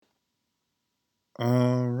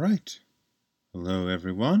All right. Hello,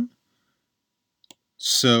 everyone.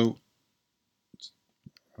 So,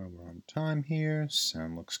 we're on time here.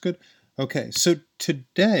 Sound looks good. Okay, so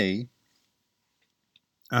today,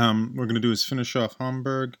 we're going to do is finish off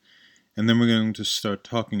Hamburg, and then we're going to start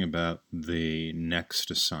talking about the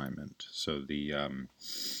next assignment. So the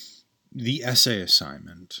essay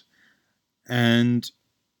assignment, and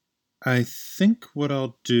I think what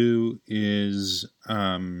I'll do is,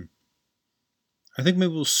 I think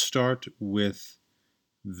maybe we'll start with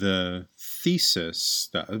the thesis,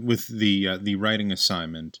 with the writing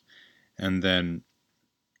assignment, and then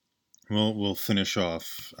we'll finish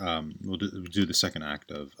off. We'll do the second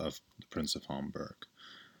act of The Prince of Hamburg.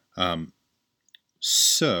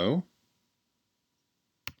 So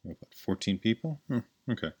we've got 14 people.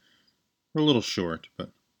 Okay, we're a little short,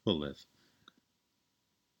 but we'll live.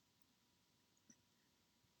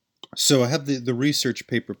 So I have the research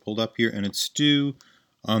paper pulled up here, and it's due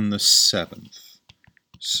on the 7th.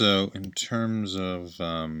 So in terms of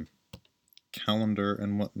calendar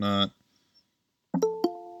and whatnot,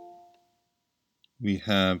 we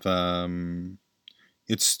have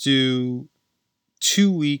it's due 2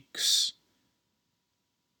 weeks.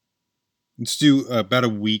 It's due about a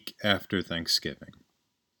week after Thanksgiving.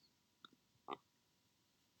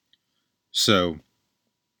 So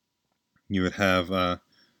you would have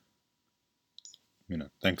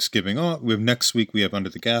Thanksgiving off. We have next week. We have Under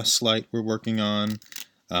the Gaslight we're working on.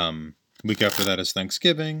 Week after that is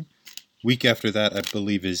Thanksgiving. Week after that, I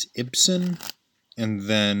believe, is Ibsen, and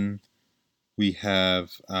then we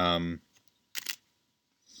have I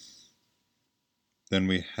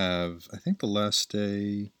think the last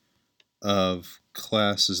day of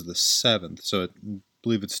class is the 7th, so I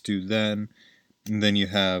believe it's due then. And then you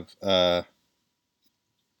have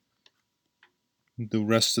the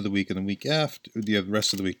rest of the week and the week after. You have the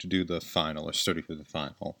rest of the week to do the final or study for the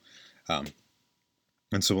final. And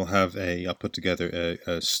so I'll put together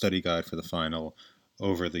a study guide for the final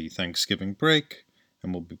over the Thanksgiving break,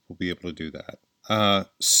 and we'll be able to do that.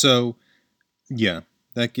 So yeah,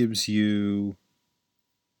 that gives you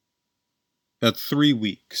about 3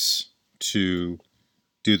 weeks to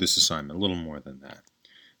do this assignment, a little more than that.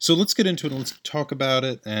 So let's get into it and let's talk about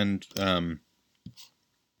it and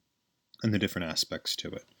the different aspects to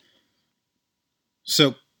it.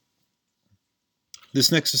 So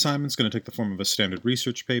this next assignment is going to take the form of a standard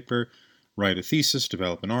research paper, write a thesis,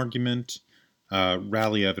 develop an argument,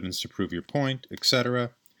 rally evidence to prove your point,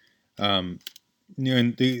 etc. And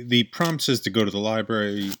the prompt says to go to the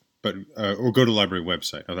library, or go to the library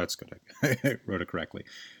website. Oh, that's good. I wrote it correctly.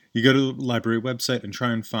 You go to the library website and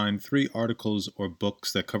try and find 3 articles or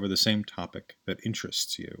books that cover the same topic that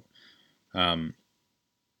interests you.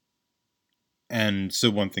 And so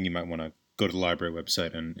one thing you might want to go to the library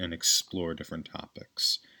website and explore different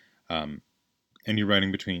topics. And you're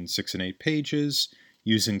writing between 6 and 8 pages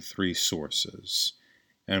using 3 sources.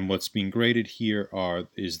 And what's being graded here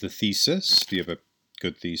is the thesis. Do you have a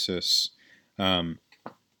good thesis? Do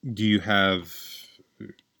you have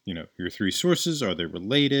your 3 sources? Are they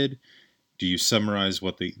related? Do you summarize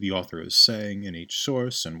what the author is saying in each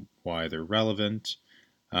source and why they're relevant?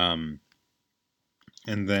 And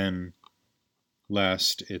then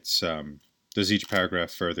last, it's does each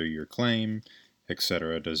paragraph further your claim,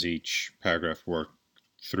 etc.? Does each paragraph work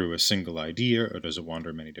through a single idea, or does it wander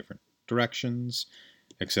in many different directions,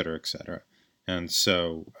 etc., etc.? And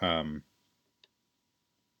so,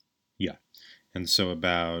 yeah. And so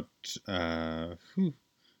about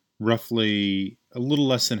roughly a little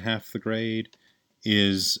less than half the grade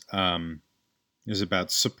is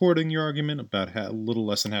about supporting your argument. About a little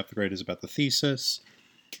less than half the grade is about the thesis,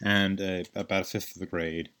 and about a fifth of the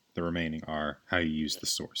grade, the remaining, are how you use the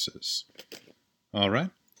sources. All right.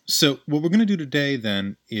 So what we're going to do today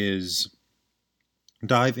then is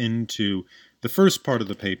dive into the first part of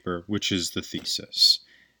the paper, which is the thesis,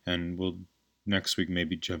 and we'll next week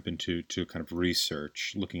maybe jump into kind of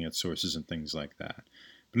research, looking at sources and things like that.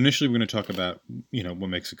 But initially, we're going to talk about what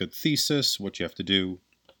makes a good thesis, what you have to do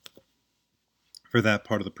for that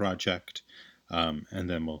part of the project, and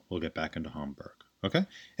then we'll get back into Hamburg. Okay.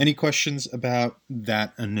 Any questions about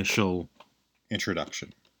that initial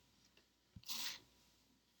introduction?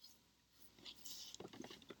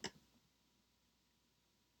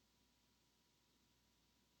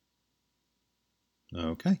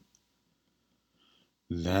 Okay.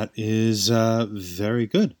 That is very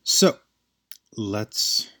good. So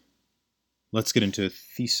let's get into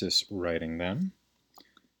thesis writing then.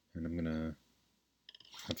 And I'm going to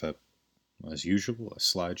have as usual, a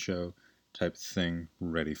slideshow type thing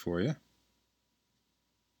ready for you.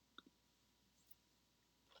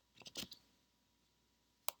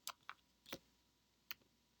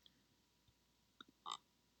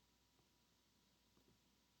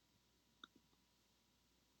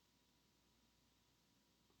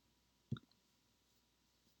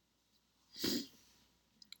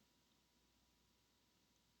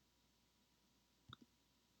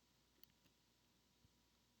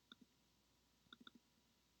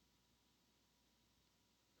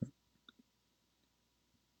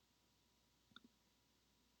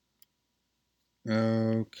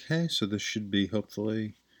 Okay, so this should be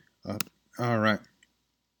hopefully up. All right.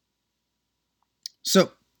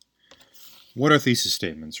 So, what are thesis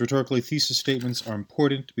statements? Rhetorically, thesis statements are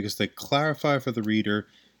important because they clarify for the reader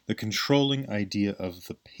the controlling idea of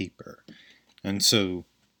the paper. And so,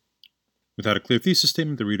 without a clear thesis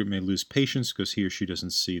statement, the reader may lose patience because he or she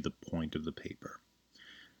doesn't see the point of the paper.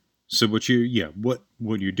 So what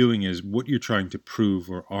you're doing is what you're trying to prove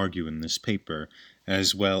or argue in this paper,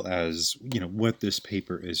 as well as what this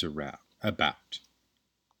paper is about.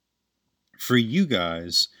 For you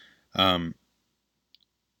guys,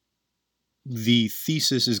 the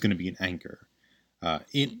thesis is going to be an anchor.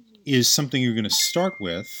 It is something you're going to start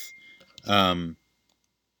with,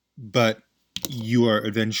 but you are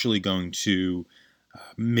eventually going to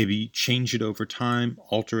maybe change it over time,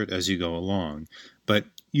 alter it as you go along. But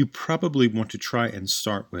you probably want to try and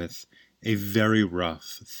start with a very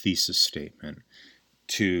rough thesis statement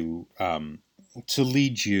to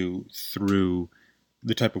lead you through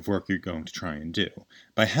the type of work you're going to try and do.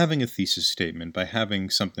 By having a thesis statement, by having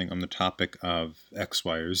something on the topic of X,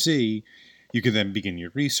 Y, or Z, you can then begin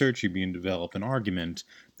your research, you begin to develop an argument,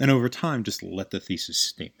 and over time just let the thesis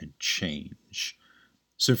statement change.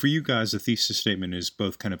 So for you guys, a thesis statement is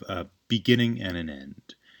both kind of a beginning and an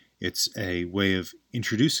end. It's a way of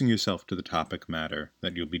introducing yourself to the topic matter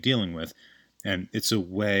that you'll be dealing with, and it's a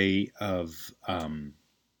way of,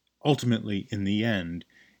 ultimately, in the end,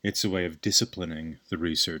 it's a way of disciplining the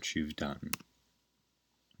research you've done.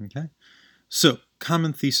 Okay? So,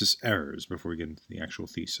 common thesis errors before we get into the actual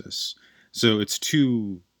thesis. So, it's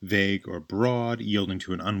too vague or broad, yielding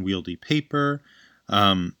to an unwieldy paper.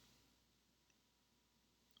 The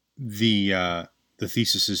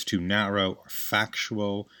thesis is too narrow or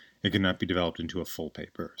factual. It cannot be developed into a full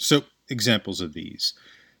paper. So, examples of these.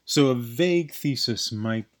 So, a vague thesis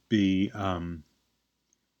might be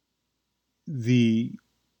the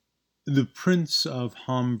Prince of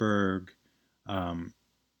Hamburg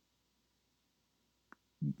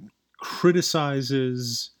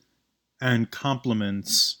criticizes and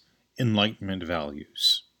compliments Enlightenment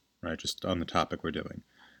values, right? Just on the topic we're doing.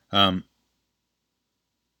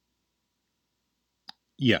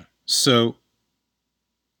 So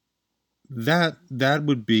that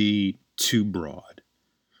would be too broad,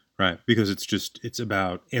 right? Because it's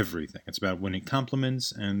about everything. It's about when it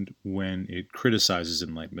compliments and when it criticizes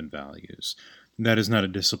Enlightenment values. That is not a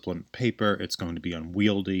disciplined paper. It's going to be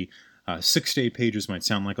unwieldy. 6 to 8 pages might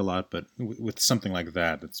sound like a lot, but with something like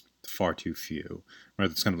that, that's far too few,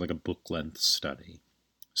 right? It's kind of like a book-length study.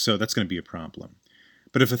 So that's going to be a problem.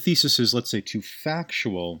 But if a thesis is, let's say, too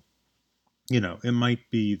factual, it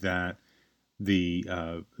might be that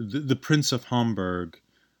the Prince of Hamburg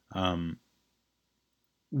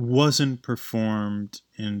wasn't performed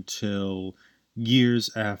until years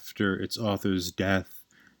after its author's death,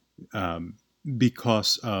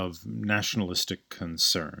 because of nationalistic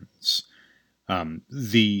concerns.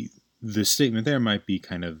 The statement there might be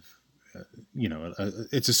kind of,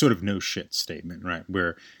 it's a sort of no shit statement, right?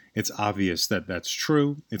 Where it's obvious that that's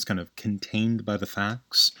true. It's kind of contained by the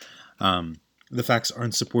facts. The facts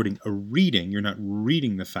aren't supporting a reading. You're not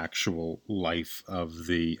reading the factual life of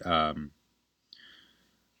the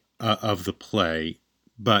play,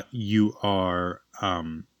 but you are.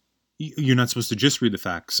 You're not supposed to just read the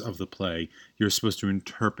facts of the play. You're supposed to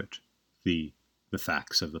interpret the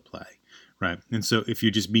facts of the play, right? And so if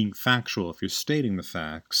you're just being factual, if you're stating the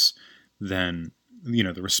facts, then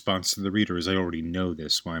the response to the reader is, I already know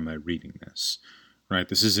this. Why am I reading this? Right?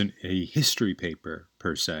 This isn't a history paper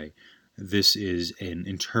per se. This is an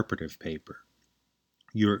interpretive paper.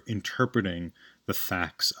 You're interpreting the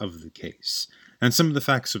facts of the case. And some of the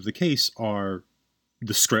facts of the case are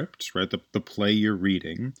the script, right? The play you're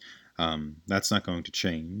reading. That's not going to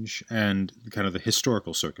change, and kind of the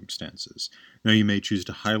historical circumstances. Now, you may choose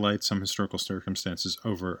to highlight some historical circumstances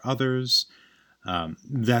over others.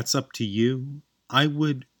 That's up to you. I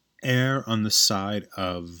would err on the side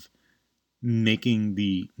of making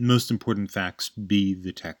the most important facts be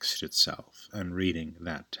the text itself and reading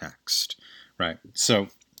that text, right? So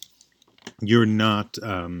you're not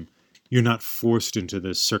forced into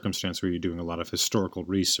this circumstance where you're doing a lot of historical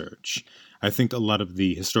research. I think a lot of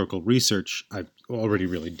the historical research I've already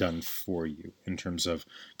really done for you in terms of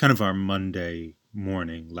kind of our Monday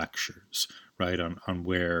morning lectures, right, on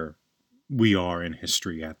where we are in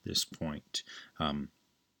history at this point.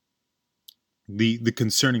 The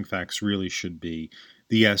concerning facts really should be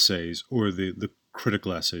the essays or the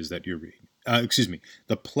critical essays that you're reading.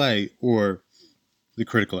 The play or the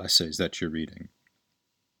critical essays that you're reading.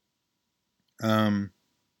 The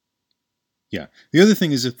other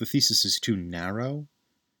thing is if the thesis is too narrow,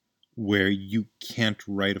 where you can't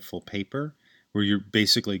write a full paper, where you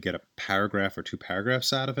basically get a paragraph or 2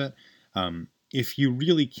 paragraphs out of it. If you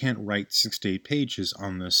really can't write 6 to 8 pages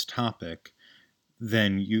on this topic,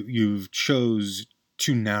 then you've chose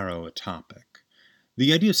too narrow a topic.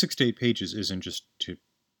 The idea of 6 to 8 pages isn't just to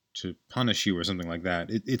punish you or something like that.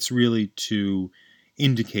 It's really to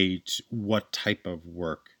indicate what type of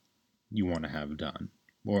work you want to have done,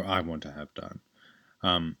 or I want to have done.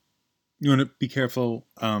 You want to be careful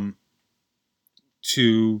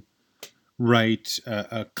to write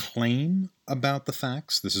a claim about the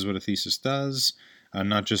facts. This is what a thesis does,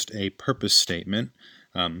 not just a purpose statement.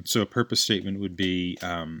 So a purpose statement would be,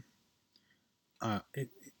 in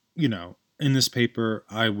this paper,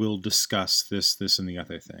 I will discuss this, this, and the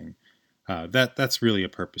other thing. That's really a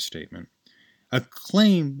purpose statement. A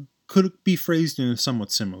claim could be phrased in a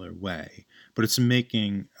somewhat similar way, but it's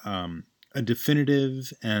making a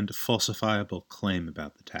definitive and falsifiable claim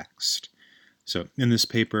about the text. So in this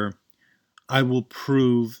paper, I will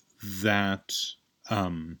prove that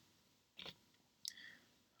von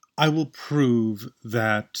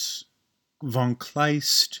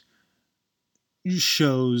Kleist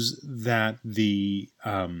shows that the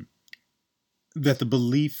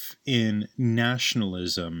belief in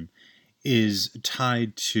nationalism is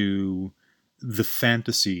tied to the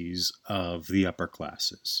fantasies of the upper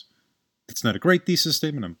classes. It's not a great thesis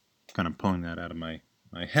statement. I'm kind of pulling that out of my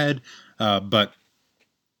head, but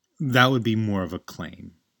that would be more of a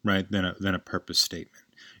claim, right, than a purpose statement.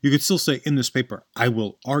 You could still say in this paper, I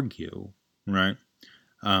will argue, right?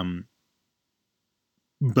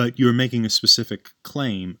 But you're making a specific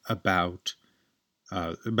claim about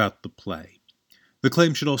the play. The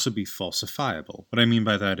claim should also be falsifiable. What I mean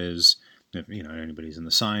by that is, if anybody's in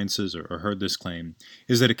the sciences or heard this claim,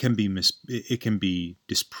 is that it can be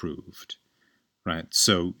disproved, right?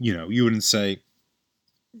 So you wouldn't say,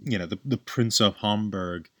 the Prince of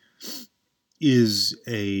Hamburg is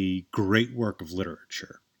a great work of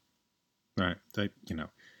literature, right?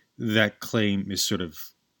 That claim is sort of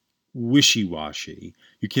wishy-washy.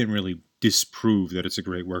 You can't really disprove that it's a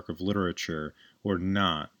great work of literature or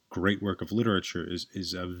not. Great work of literature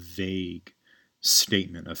is a vague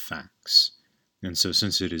statement of facts. And so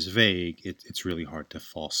since it is vague, it's really hard to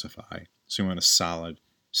falsify. So you want a solid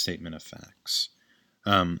statement of facts.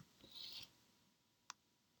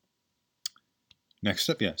 Next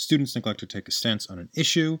up, students neglect to take a stance on an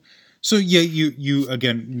issue. So you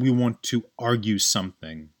again, we want to argue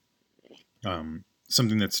something,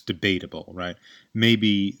 something that's debatable, right?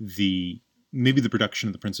 Maybe the production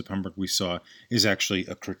of The Prince of Hamburg we saw is actually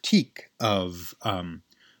a critique of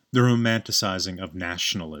the romanticizing of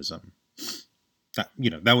nationalism.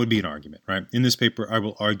 That would be an argument, right? In this paper, I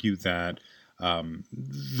will argue that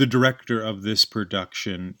the director of this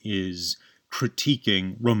production is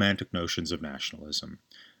critiquing romantic notions of nationalism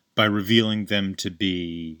by revealing them to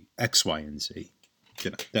be X, Y, and Z.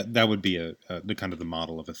 That would be the kind of the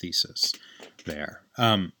model of a thesis there.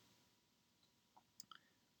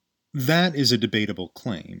 That is a debatable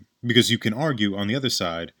claim, because you can argue on the other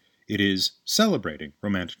side it is celebrating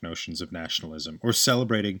romantic notions of nationalism or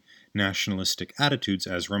celebrating nationalistic attitudes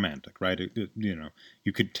as romantic, right?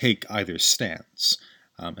 You could take either stance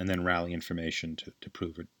and then rally information to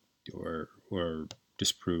prove it or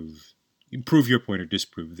disprove, prove your point or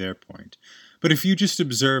disprove their point. But if you just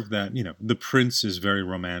observe that, the prince is very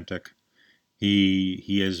romantic,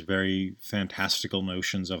 he has very fantastical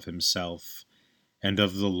notions of himself and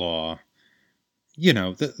of the law, we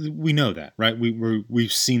know that, right?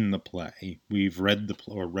 We've seen the play, we've read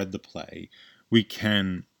the play. We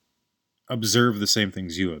can observe the same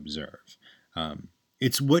things you observe.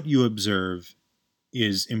 It's what you observe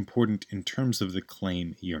is important in terms of the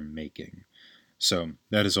claim you're making. So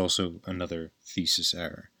that is also another thesis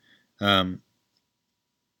error.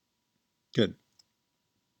 Good.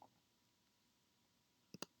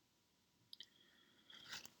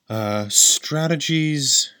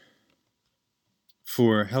 Strategies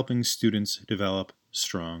for helping students develop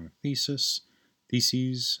strong theses.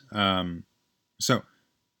 So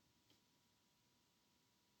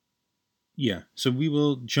we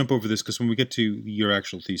will jump over this because when we get to your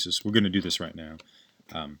actual thesis, we're going to do this right now.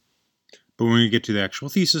 But when we get to the actual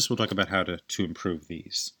thesis, we'll talk about how to improve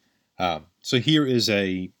these. So here is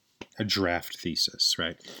a draft thesis,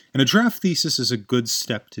 right? And a draft thesis is a good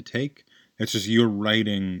step to take. It's just you're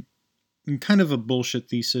writing kind of a bullshit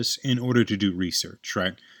thesis in order to do research,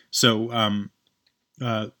 right? So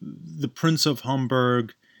The Prince of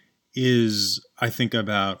Hamburg is, I think,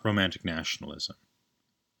 about romantic nationalism.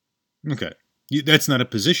 Okay. That's not a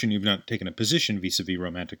position. You've not taken a position vis-a-vis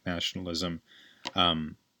romantic nationalism.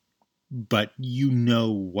 but you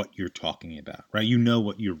know what you're talking about, right? You know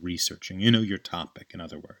what you're researching. You know your topic, in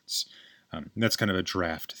other words. That's kind of a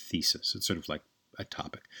draft thesis. It's sort of like a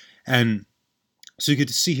topic. And so you get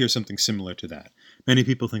to see here something similar to that. Many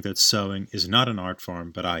people think that sewing is not an art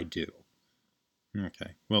form, but I do.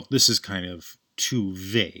 Okay, well, this is kind of too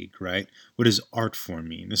vague, right? What does art form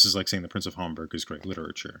mean? This is like saying The Prince of Hamburg is great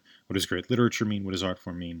literature. What does great literature mean? What does art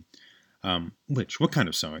form mean? What kind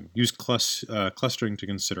of sewing? Use clustering to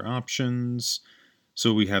consider options.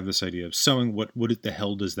 So we have this idea of sewing. What the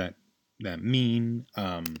hell does that mean?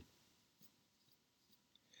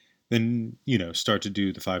 Then, start to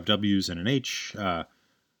do the 5 W's and an H,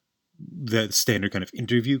 the standard kind of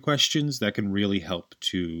interview questions that can really help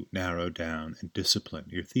to narrow down and discipline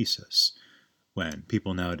your thesis. When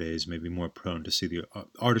people nowadays may be more prone to see the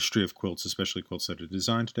artistry of quilts, especially quilts that are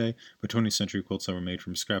designed today, but 20th century quilts that were made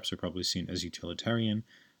from scraps are probably seen as utilitarian,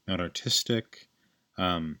 not artistic,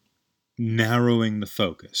 narrowing the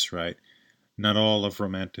focus, right? Not all of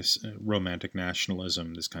romantic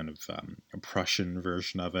nationalism, this kind of Prussian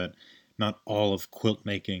version of it, not all of quilt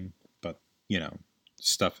making, but,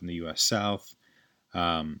 stuff in the U.S. South.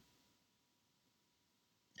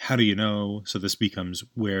 How do you know? So this becomes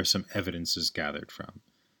where some evidence is gathered from.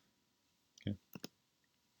 Okay.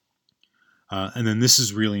 And then this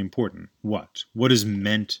is really important. What is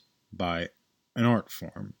meant by an art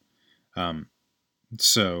form?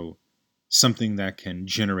 So something that can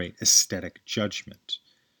generate aesthetic judgment.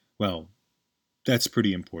 Well, that's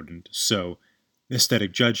pretty important. So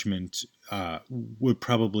aesthetic judgment would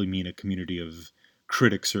probably mean a community of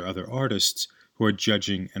critics or other artists who are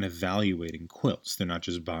judging and evaluating quilts. They're not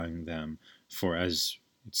just buying them for, as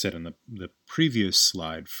it said in the previous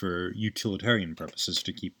slide, for utilitarian purposes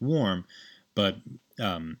to keep warm, but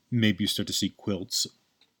maybe you start to see quilts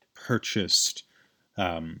purchased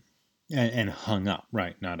and hung up,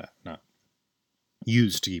 right? Not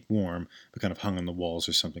used to keep warm, but kind of hung on the walls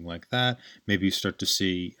or something like that. Maybe you start to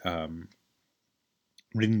see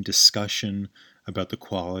written discussion about the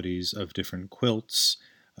qualities of different quilts,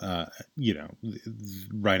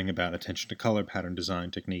 writing about attention to color, pattern design,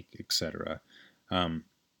 technique, etc.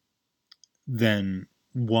 Then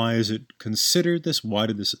why is it considered this? Why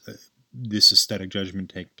did this aesthetic judgment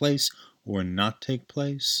take place or not take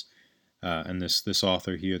place? And this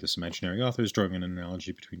author here, this imaginary author, is drawing an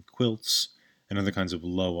analogy between quilts and other kinds of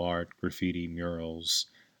low art, graffiti, murals.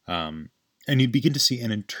 And you begin to see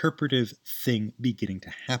an interpretive thing beginning to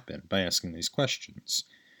happen by asking these questions.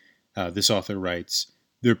 This author writes,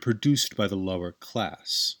 they're produced by the lower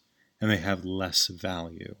class, and they have less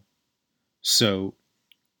value. So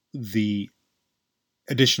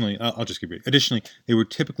additionally, I'll just keep reading. Additionally, they were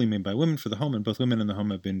typically made by women for the home, and both women in the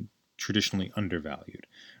home have been traditionally undervalued,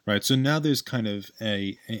 right? So now there's kind of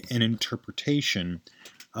an interpretation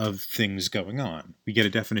of things going on. We get a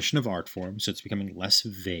definition of art form, so it's becoming less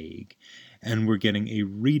vague, and we're getting a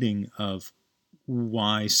reading of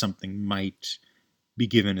why something might be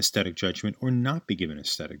given aesthetic judgment or not be given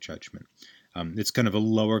aesthetic judgment. It's kind of a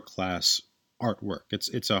lower class artwork.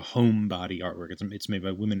 It's a homebody artwork. It's made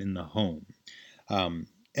by women in the home.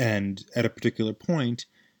 And at a particular point,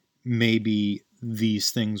 maybe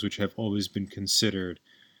these things which have always been considered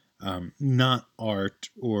not art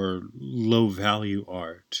or low value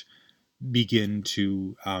art begin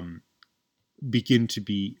to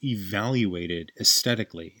be evaluated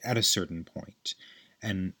aesthetically at a certain point.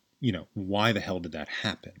 And why the hell did that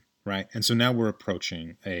happen, right? And so now we're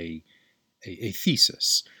approaching a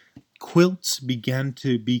thesis. Quilts began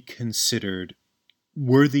to be considered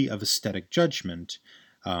worthy of aesthetic judgment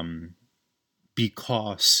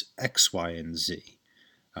because X, Y, and Z.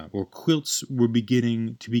 Or quilts were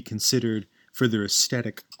beginning to be considered for their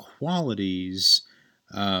aesthetic qualities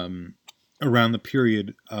around the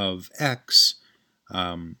period of X,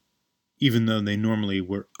 even though they normally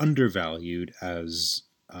were undervalued as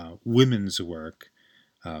women's work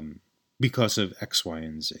because of X, Y,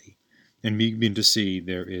 and Z. And we begin to see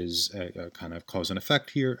there is a kind of cause and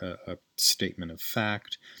effect here, a statement of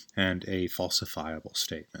fact, and a falsifiable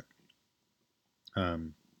statement.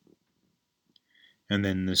 And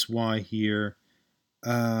then this Y here,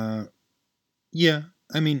 I'm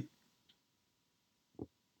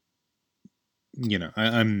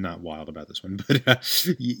not wild about this one, but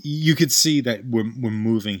you could see that we're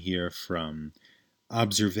moving here from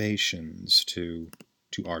observations to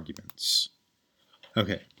arguments.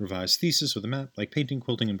 Okay, revised thesis with a map. Like painting,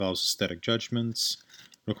 quilting involves aesthetic judgments,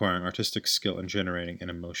 requiring artistic skill and generating an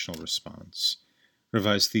emotional response.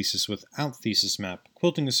 Revised thesis without thesis map.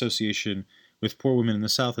 Quilting association with poor women in the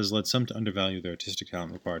South has led some to undervalue the artistic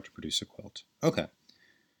talent required to produce a quilt. Okay.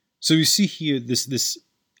 So you see here this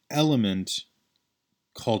element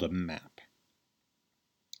called a map.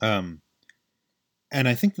 And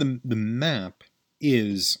I think the map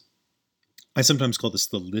is, I sometimes call this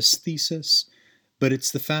the list thesis, but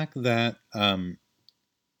it's the fact that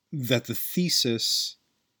that the thesis,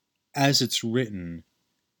 as it's written,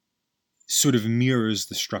 sort of mirrors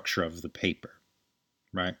the structure of the paper,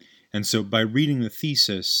 right? And so by reading the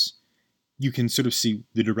thesis, you can sort of see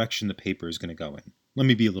the direction the paper is going to go in. Let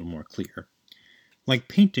me be a little more clear. Like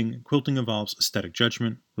painting, quilting involves aesthetic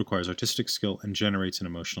judgment, requires artistic skill, and generates an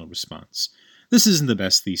emotional response. This isn't the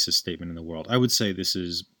best thesis statement in the world. I would say this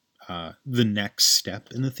is the next step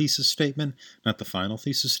in the thesis statement, not the final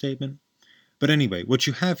thesis statement. But anyway, what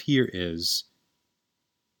you have here is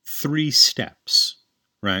 3 steps,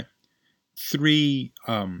 right? Three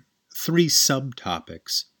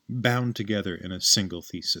subtopics bound together in a single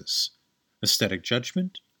thesis: aesthetic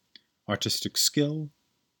judgment, artistic skill,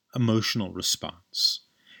 emotional response.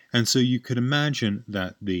 And so you could imagine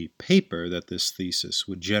that the paper that this thesis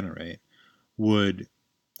would generate would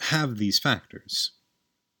have these factors: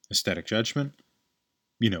 aesthetic judgment,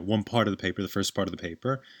 one part of the paper, the first part of the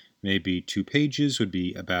paper, maybe 2 pages would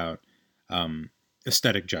be about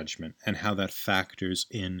aesthetic judgment and how that factors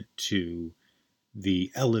into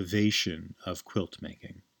the elevation of quilt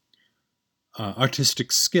making.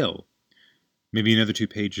 Artistic skill. Maybe another 2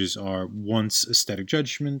 pages are once aesthetic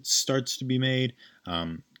judgment starts to be made,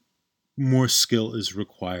 more skill is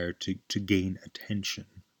required to gain attention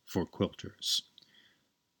for quilters.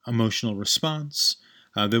 Emotional response.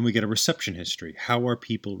 Then we get a reception history. How are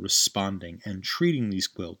people responding and treating these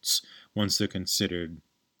quilts once they're considered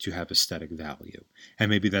to have aesthetic value? And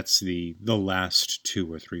maybe that's the last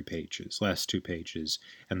 2 or 3 pages,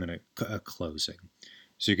 and then a closing.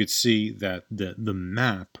 So you could see that the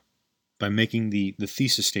map, by making the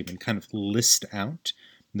thesis statement kind of list out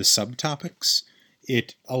the subtopics,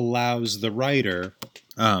 it allows the writer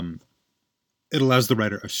a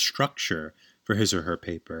structure for his or her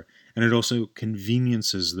paper, and it also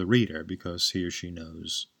conveniences the reader because he or she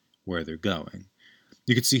knows where they're going.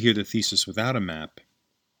 You can see here the thesis without a map.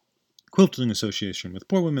 Quilting association with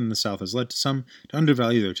poor women in the South has led to some to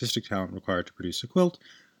undervalue the artistic talent required to produce a quilt.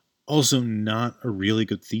 Also not a really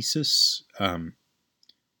good thesis.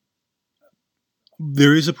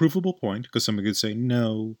 There is a provable point, because somebody could say,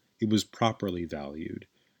 no, it was properly valued.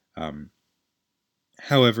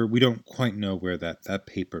 However, we don't quite know where that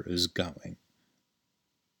paper is going.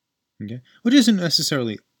 Okay? Which isn't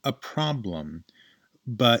necessarily a problem,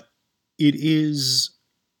 but it is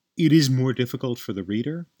more difficult for the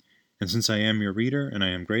reader. And since I am your reader and I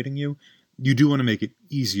am grading you, you do want to make it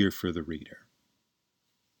easier for the reader.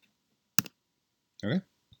 Okay?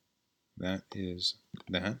 That is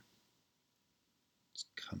that. Let's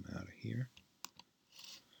come out of here.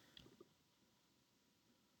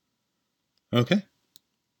 Okay.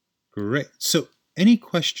 Great. So, any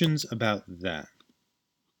questions about that?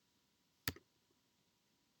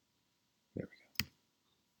 There we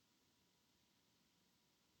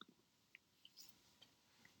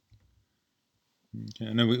go. Okay,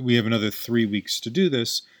 I know we have another 3 weeks to do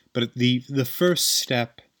this, but the first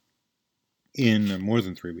step in more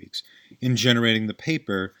than 3 weeks in generating the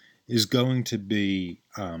paper is going to be,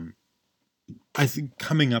 I think,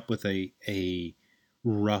 coming up with a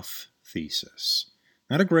rough thesis.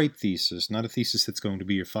 Not a great thesis, not a thesis that's going to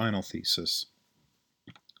be your final thesis,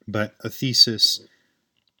 but a thesis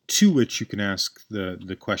to which you can ask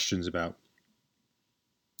the questions about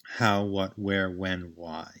how, what, where, when,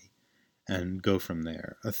 why, and go from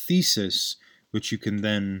there. A thesis which you can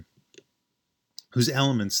then, whose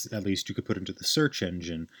elements, at least, you could put into the search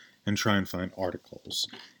engine and try and find articles.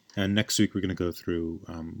 And next week we're going to go through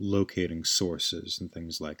locating sources and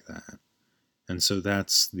things like that. And so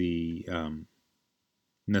that's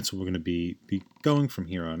that's what we're going to be going from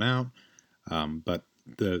here on out. But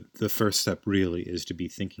the first step really is to be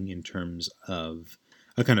thinking in terms of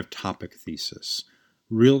a kind of topic thesis,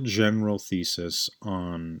 real general thesis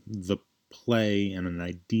on the play and an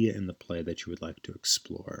idea in the play that you would like to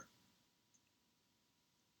explore.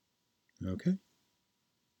 Okay.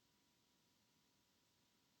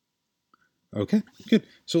 Okay, good.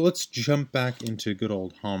 So let's jump back into good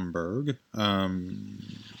old Hamburg. Here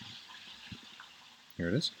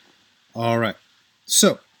it is. All right.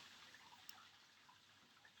 So,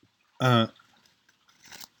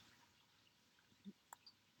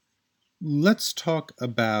 let's talk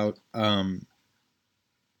about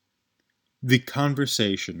the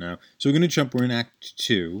conversation now. So we're going to jump. We're in Act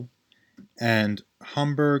 2, and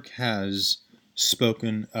Hamburg has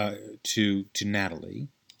spoken to Natalie.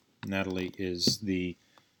 Natalie is the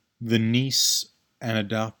niece an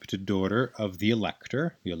adopted daughter of the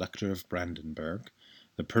Elector of Brandenburg,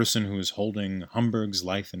 the person who is holding Humberg's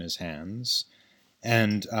life in his hands,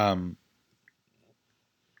 and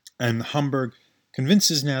Humberg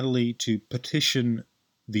convinces Natalie to petition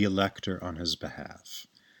the Elector on his behalf.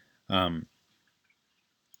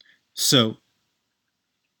 So,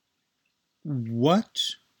 what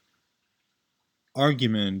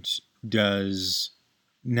argument does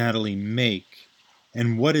Natalie make,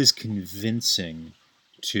 and what is convincing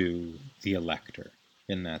to the Elector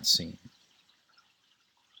in that scene?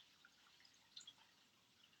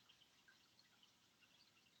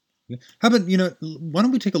 How about, why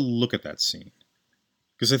don't we take a look at that scene?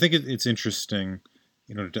 Because I think it's interesting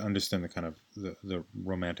in order to understand the kind of the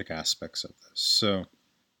romantic aspects of this. So let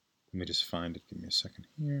me just find it. Give me a second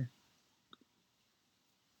here.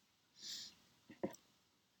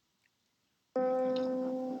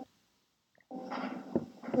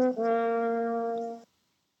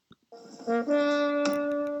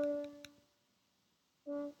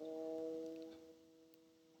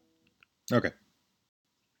 Okay.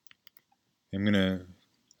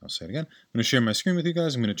 I'll say it again. I'm going to share my screen with you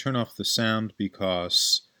guys. I'm going to turn off the sound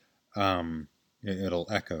because it'll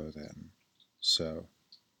echo then. So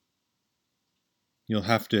you'll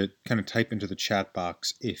have to kind of type into the chat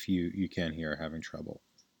box if you can't hear or having trouble.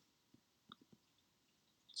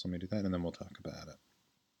 So let me do that, and then we'll talk about it.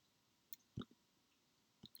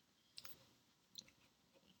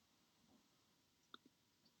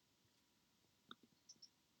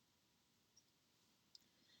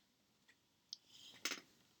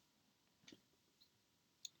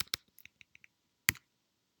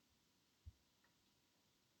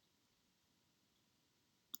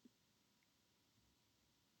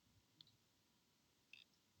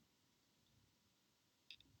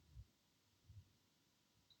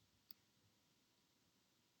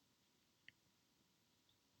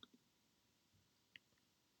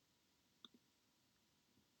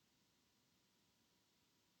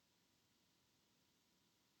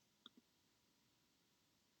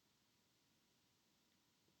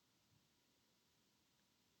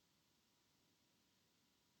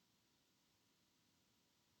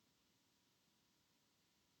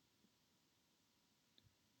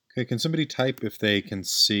 Okay, can somebody type if they can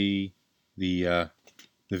see the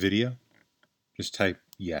video? Just type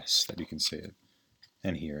yes, that you can see it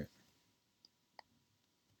and hear it.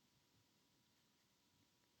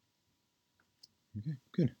 Okay,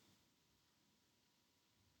 good.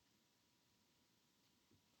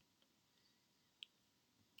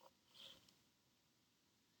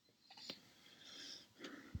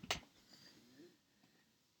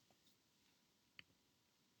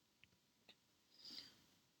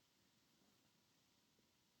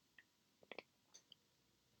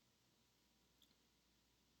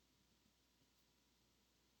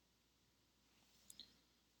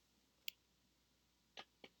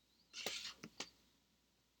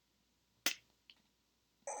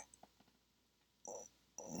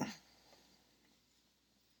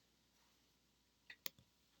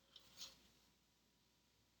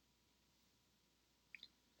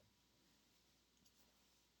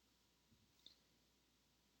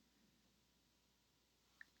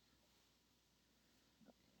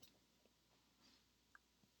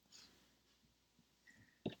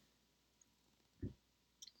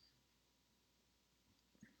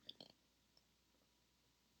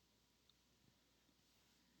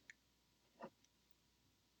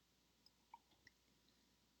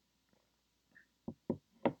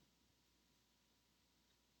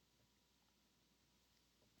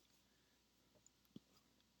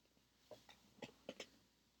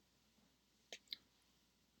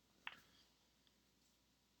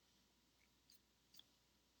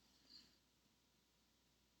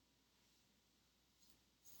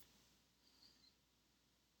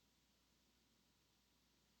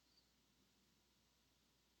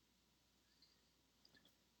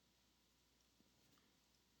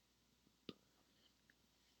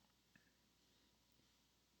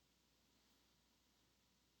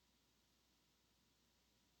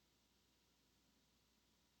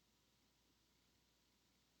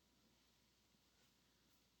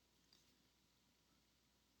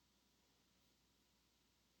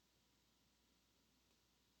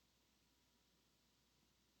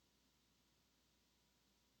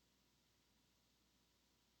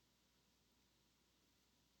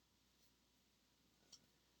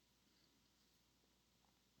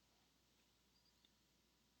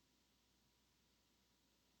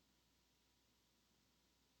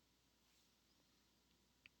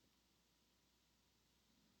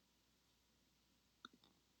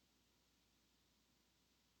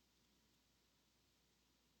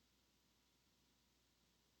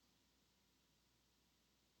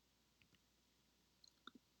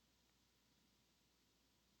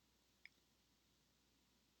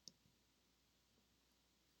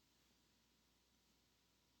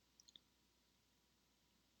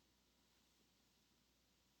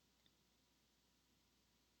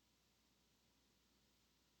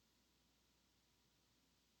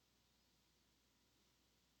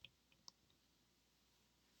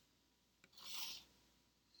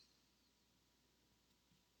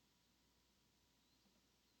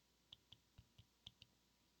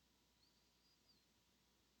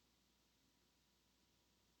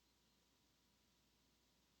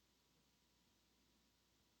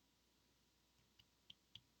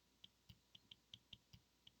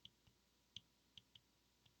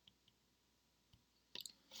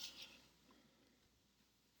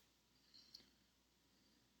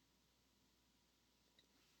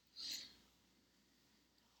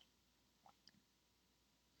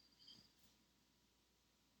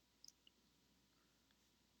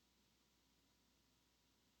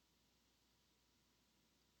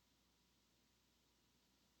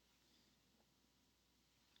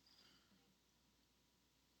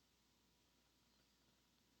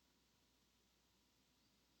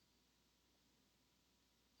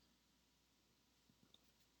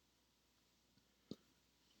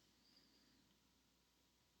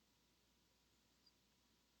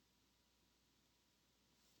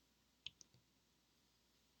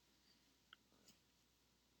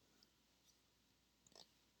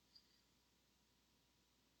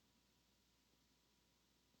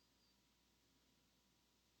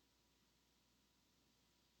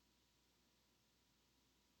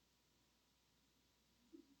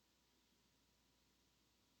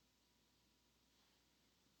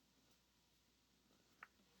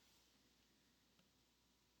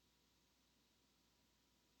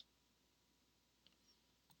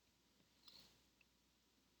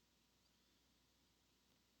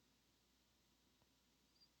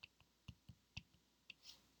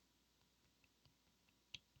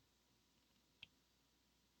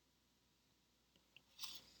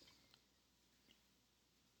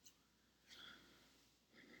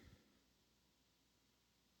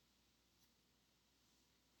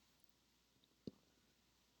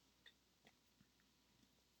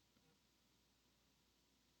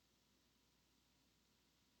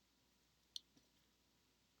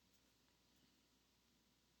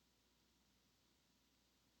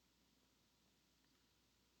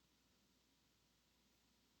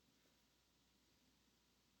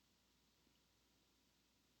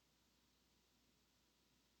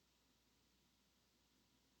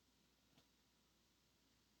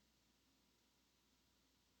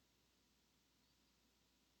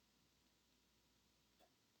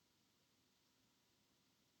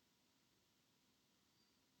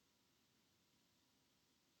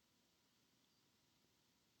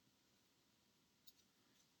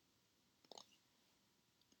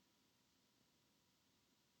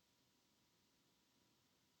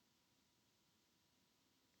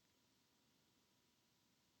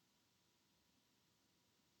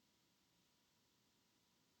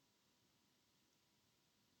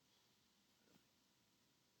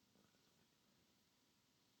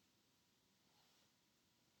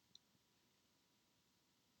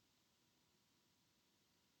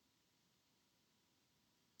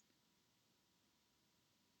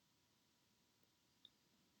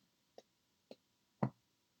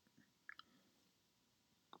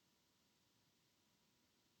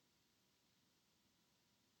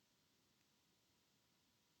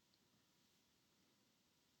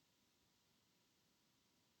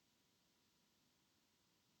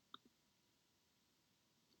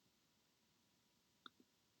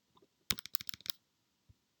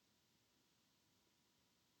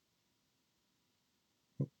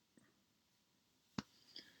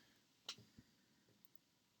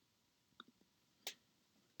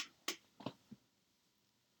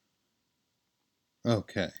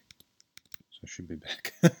 Okay. So I should be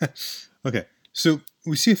back. Okay. So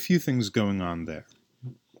we see a few things going on there,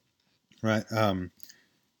 right?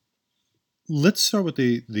 Let's start with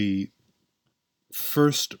the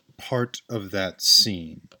first part of that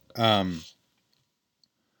scene.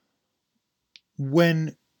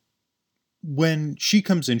 When she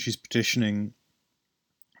comes in, she's petitioning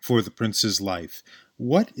for the prince's life.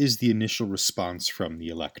 What is the initial response from the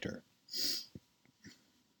elector?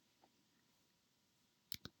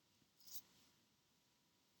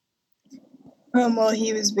 Well,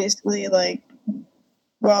 he was basically like,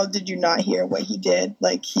 well, did you not hear what he did?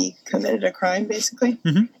 Like, he committed a crime, basically.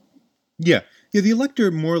 Mm-hmm. Yeah. The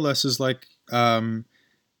elector more or less is like, I'm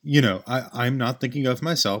not thinking of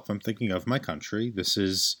myself. I'm thinking of my country. This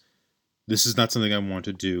is not something I want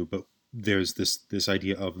to do, but there's this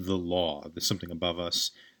idea of the law. There's something above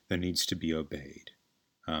us that needs to be obeyed.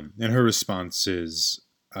 And her response is,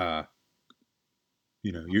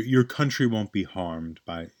 your country won't be harmed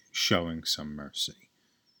by showing some mercy,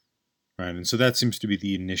 right? And so that seems to be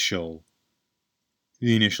the initial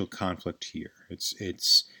conflict here.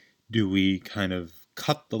 It's do we kind of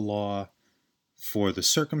cut the law for the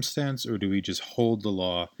circumstance, or do we just hold the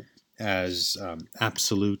law as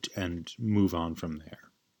absolute and move on from there?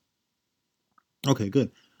 Okay,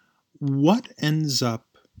 good. What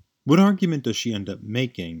argument does she end up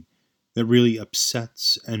making that really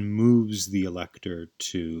upsets and moves the elector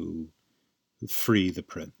to free the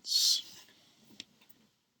prince?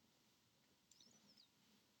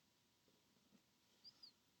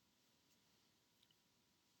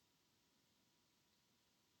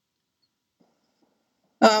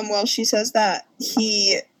 Well, she says that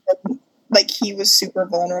he was super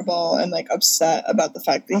vulnerable and like upset about the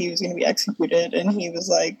fact that he was going to be executed, and he was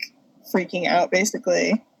like freaking out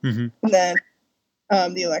basically. Mm-hmm. And then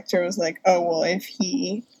the elector was like, "Oh well, if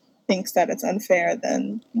he thinks that it's unfair,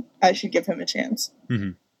 then I should give him a chance."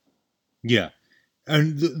 Mm-hmm. Yeah,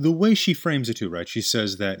 and the way she frames it too, right? She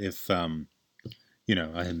says that if I am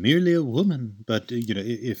merely a woman, but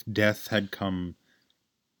if death had come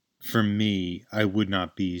for me, I would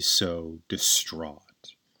not be so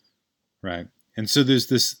distraught, right? And so there's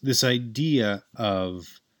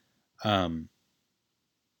um,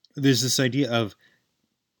 this idea of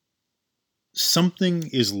something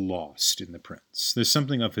is lost in the prince. There's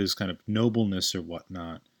something of his kind of nobleness or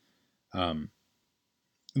whatnot um,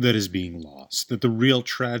 that is being lost. That the real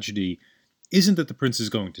tragedy isn't that the prince is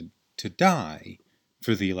going to die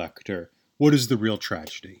for the elector. What is the real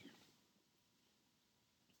tragedy?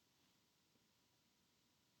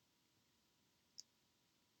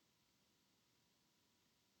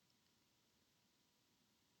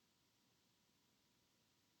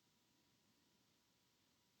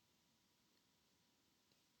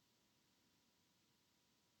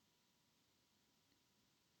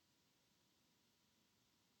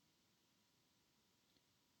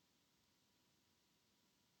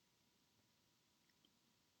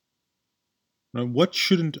 Now, what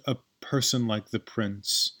shouldn't a person like the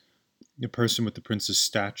prince, a person with the prince's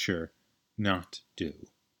stature, not do?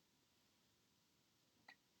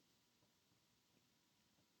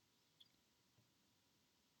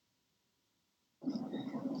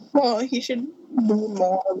 Well, he should be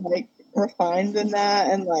more like refined than that,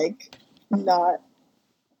 and like not.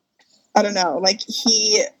 I don't know. Like,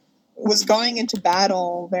 he was going into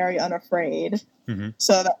battle very unafraid, Mm-hmm.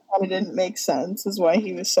 so that kind of didn't make sense. Is why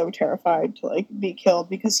he was so terrified to like be killed,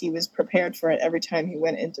 because he was prepared for it every time he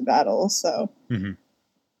went into battle. So Mm-hmm.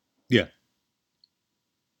 Yeah.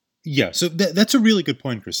 Yeah, so that's a really good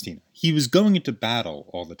point, Christina. He was going into battle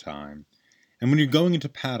all the time, and when you're going into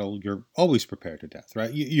battle, you're always prepared to death,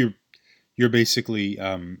 right? You're basically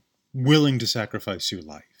willing to sacrifice your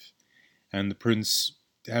life, and the prince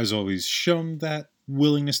has always shown that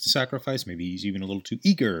willingness to sacrifice. Maybe he's even a little too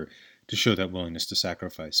eager to show that willingness to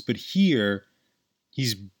sacrifice, but here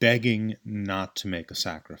he's begging not to make a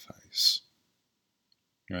sacrifice,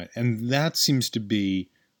 right? And that seems to be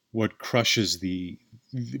what crushes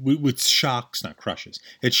what shocks, not crushes,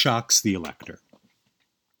 it shocks the elector,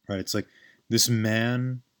 right? It's like this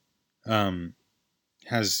man um,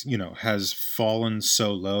 has fallen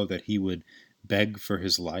so low that he would beg for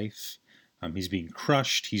his life. He's being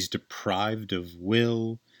crushed. He's deprived of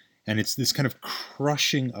will, and it's this kind of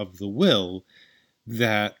crushing of the will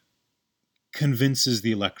that convinces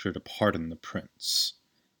the elector to pardon the prince.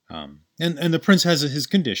 And the prince has his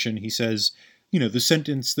condition. He says, the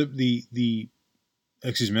sentence, the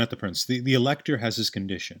excuse me, not the prince, the elector has his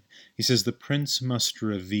condition. He says the prince must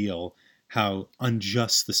reveal how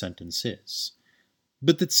unjust the sentence is.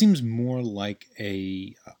 But that seems more like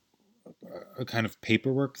a kind of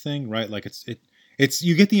paperwork thing, right? Like It's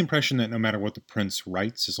you get the impression that no matter what the prince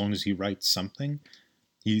writes, as long as he writes something,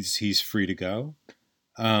 he's free to go.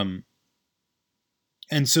 Um,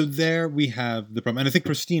 and so there we have the problem. And I think,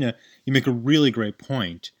 Christina, you make a really great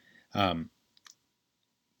point. Um,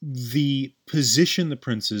 the position the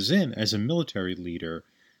prince is in as a military leader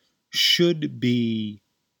should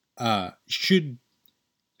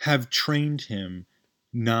have trained him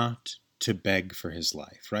not to beg for his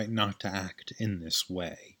life, right? Not to act in this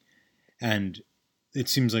way. And it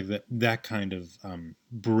seems like that kind of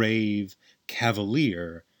brave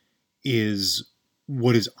cavalier is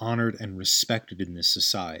what is honored and respected in this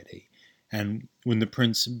society. And when the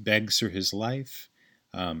prince begs for his life,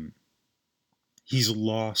 he's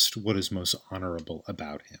lost what is most honorable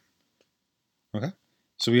about him. Okay?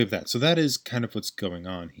 So we have that. So that is kind of what's going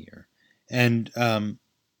on here. And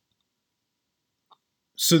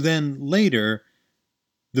so then later,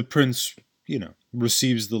 the prince,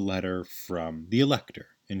 receives the letter from the elector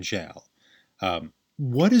in jail.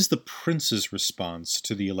 What is the prince's response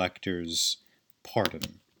to the elector's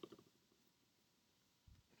pardon?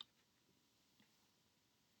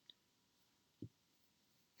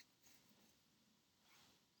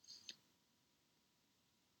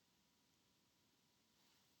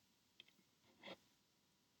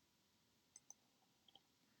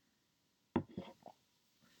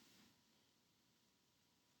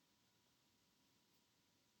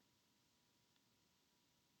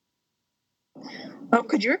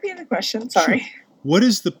 Could you repeat the question? Sorry. Sure. What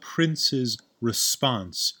is the prince's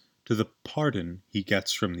response to the pardon he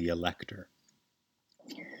gets from the elector?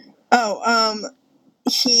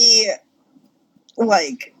 He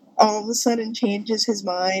like all of a sudden changes his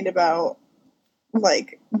mind about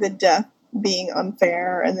like the death being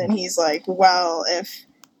unfair, and then he's like, well, if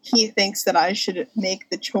he thinks that I should make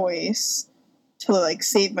the choice to like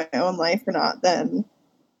save my own life or not, then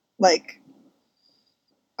like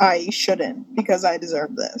I shouldn't because I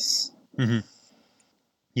deserve this. Mm-hmm.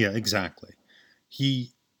 Yeah, exactly.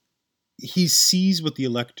 He sees what the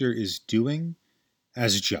elector is doing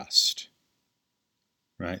as just,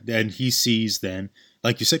 right? And he sees then,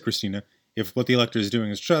 like you said, Christina, if what the elector is doing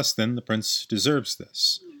is just, then the prince deserves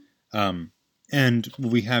this. And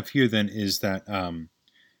what we have here then is that,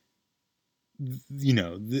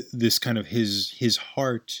 this kind of his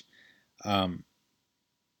heart,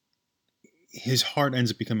 his heart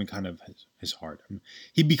ends up becoming kind of his heart.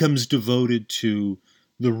 He becomes devoted to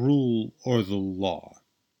the rule or the law.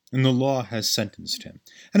 And the law has sentenced him.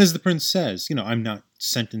 And as the prince says, I'm not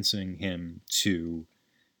sentencing him to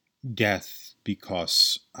death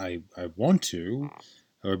because I want to,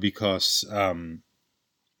 or because,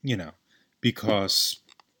 because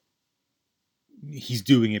he's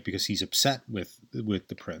doing it because he's upset with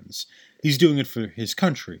the prince. He's doing it for his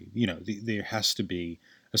country. There has to be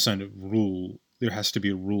a kind of rule. There has to be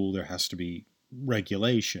a rule. There has to be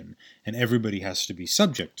regulation, and everybody has to be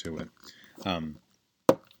subject to it.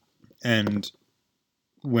 And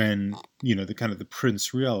when the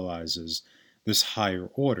prince realizes this higher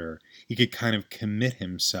order, he could kind of commit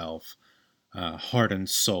himself, heart and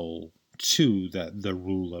soul, to the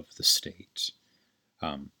rule of the state.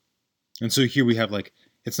 And so here we have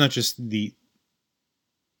it's not just the.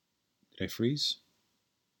 Did I freeze?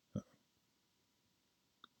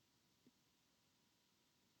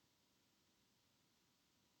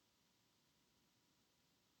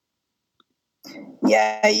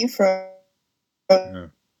 Yeah, you froze.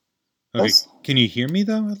 No. Okay, can you hear me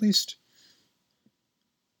though? At least.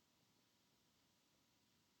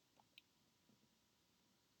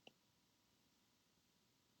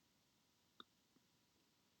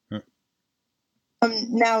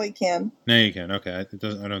 Now we can. Now you can. Okay, it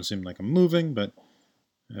doesn't. I don't seem like I'm moving, but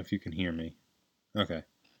if you can hear me, okay.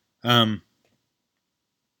 No,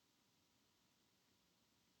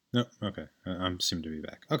 okay. I seem to be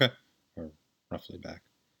back. Okay, or roughly back.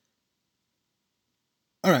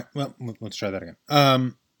 All right. Well, let's try that again.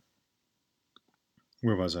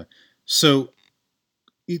 Where was I? So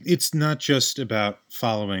it's not just about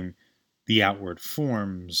following the outward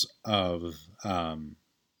forms of, of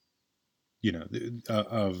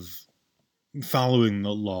following the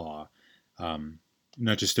law,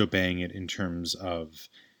 not just obeying it in terms of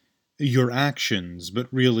your actions, but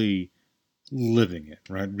really living it,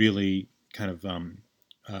 right? Really kind of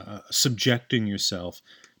subjecting yourself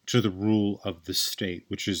to the rule of the state,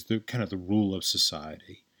 which is the kind of the rule of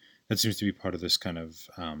society. That seems to be part of this kind of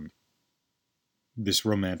this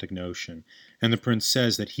romantic notion. And the prince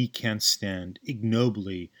says that he can't stand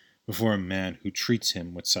ignobly before a man who treats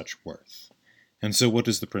him with such worth. And so what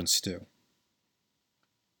does the prince do?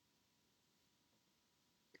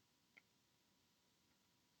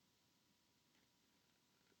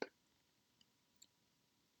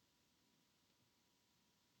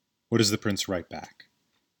 What does the prince write back?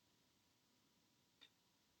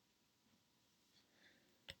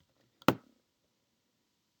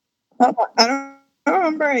 I don't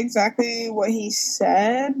remember exactly what he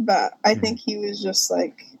said, but I think he was just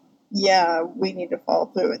like, yeah, we need to follow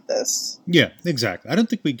through with this. Yeah, exactly. I don't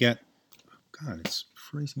think we get... God, it's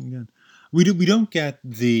freezing again. We don't get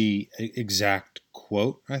the exact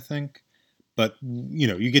quote, I think, but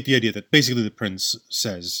you get the idea that basically the prince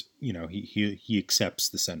says, he accepts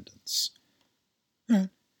the sentence. All right.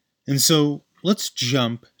 And so let's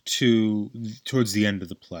jump towards the end of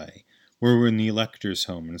the play, where we're in the elector's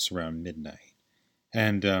home and it's around midnight,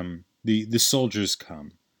 and the soldiers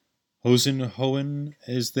come. Hohenhohen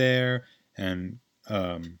is there, and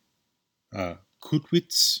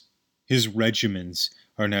Kutwitz, his regiments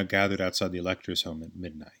are now gathered outside the elector's home at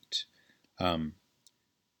midnight.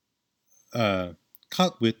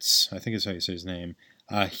 Kotwitz, I think is how you say his name,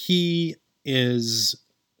 he is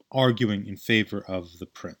arguing in favor of the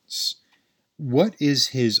prince. What is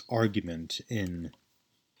his argument in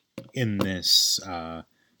this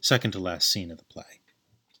second to last scene of the play?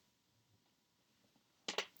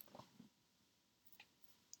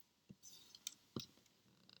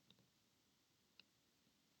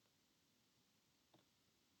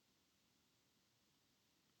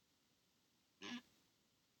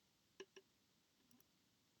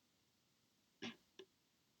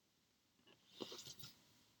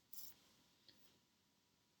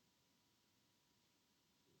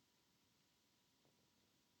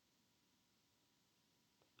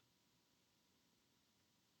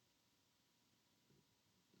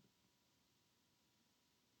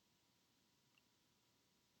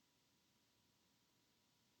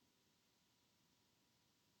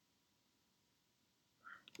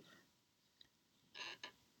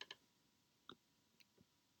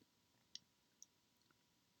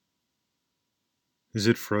 Is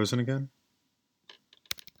it frozen again?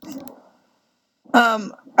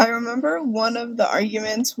 I remember one of the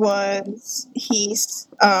arguments was he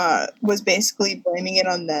was basically blaming it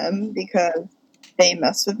on them because they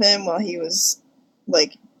messed with him while he was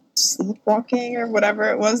like sleepwalking or whatever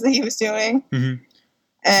it was that he was doing,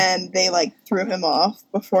 and they like threw him off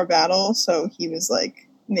before battle, so he was like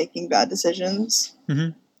making bad decisions.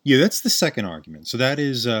 Yeah, that's the second argument. So that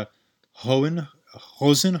is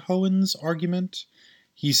Hohenhohen's argument.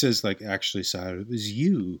 He says, like, actually, Sire, it was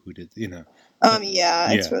you who did, Yeah,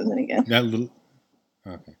 it's frozen again. That little...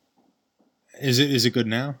 Okay. Is it good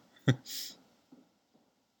now?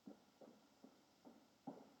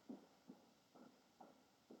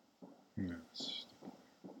 No.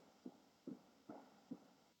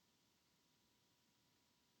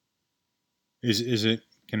 Is it...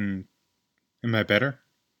 Am I better?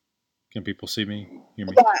 Can people see me? Hear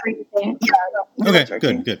me? Yeah. Okay,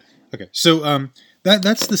 good. Okay, so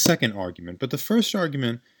that's the second argument. But the first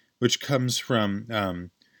argument, which comes from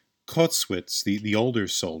Kotzwitz, the older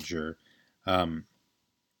soldier,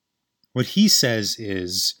 what he says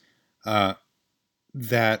is that,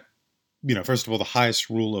 first of all, the highest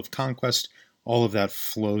rule of conquest, all of that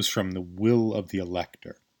flows from the will of the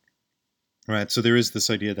elector. Right? So there is this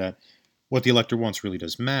idea that what the elector wants really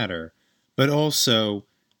does matter, but also,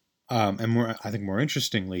 and I think more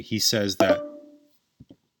interestingly, he says that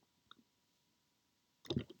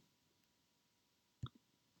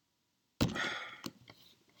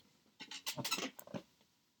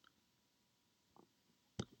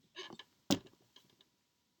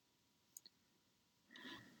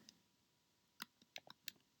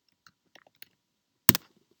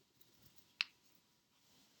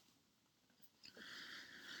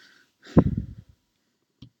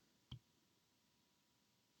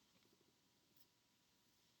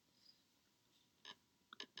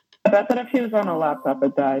I bet that if he was on a laptop,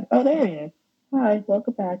 it died. Oh, there he is. Hi,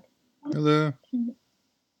 welcome back. Hello.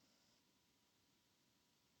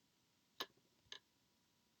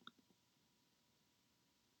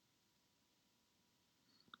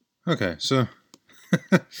 Okay, so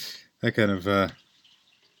that kind of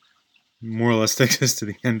more or less takes us to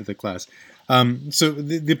the end of the class. So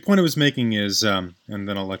the point I was making is, and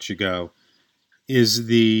then I'll let you go, is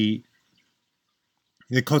the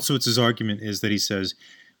Kotzwitz's argument is that he says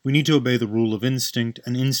we need to obey the rule of instinct,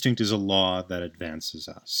 and instinct is a law that advances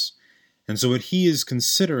us. And so what he is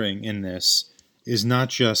considering in this is not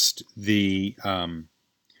just the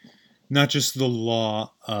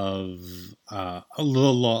law of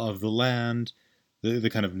the land, the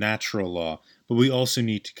kind of natural law, but we also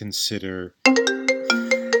need to consider. God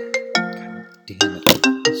damn it!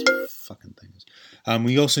 These fucking things.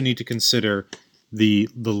 We also need to consider the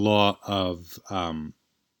law of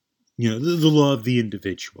the law of the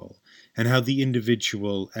individual, and how the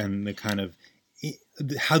individual and the kind of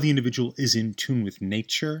how the individual is in tune with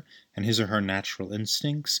nature and his or her natural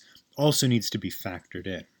instincts also needs to be factored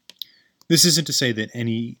in. This isn't to say that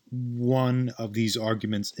any one of these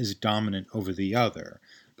arguments is dominant over the other,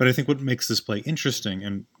 but I think what makes this play interesting,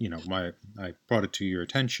 and why I brought it to your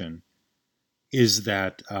attention, is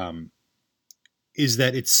that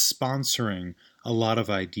it's sponsoring a lot of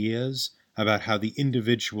ideas about how the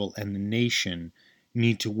individual and the nation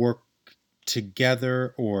need to work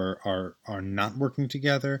together or are not working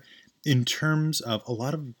together in terms of a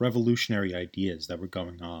lot of revolutionary ideas that were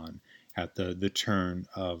going on at the turn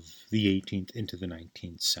of the 18th into the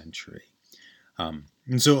 19th century.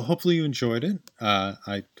 And so hopefully you enjoyed it.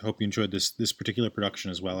 I hope you enjoyed this particular production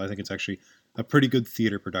as well. I think it's actually a pretty good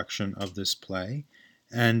theater production of this play.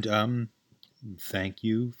 And thank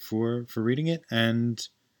you for reading it. And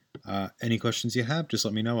any questions you have, just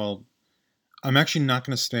let me know. I'm actually not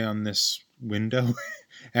going to stay on this window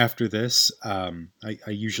after this. I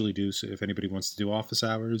usually do, so if anybody wants to do office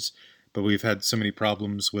hours, but we've had so many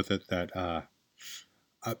problems with it that,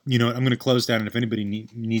 I'm going to close down, and if anybody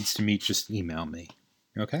needs to meet, just email me.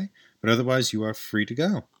 Okay? But otherwise, you are free to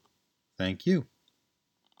go. Thank you.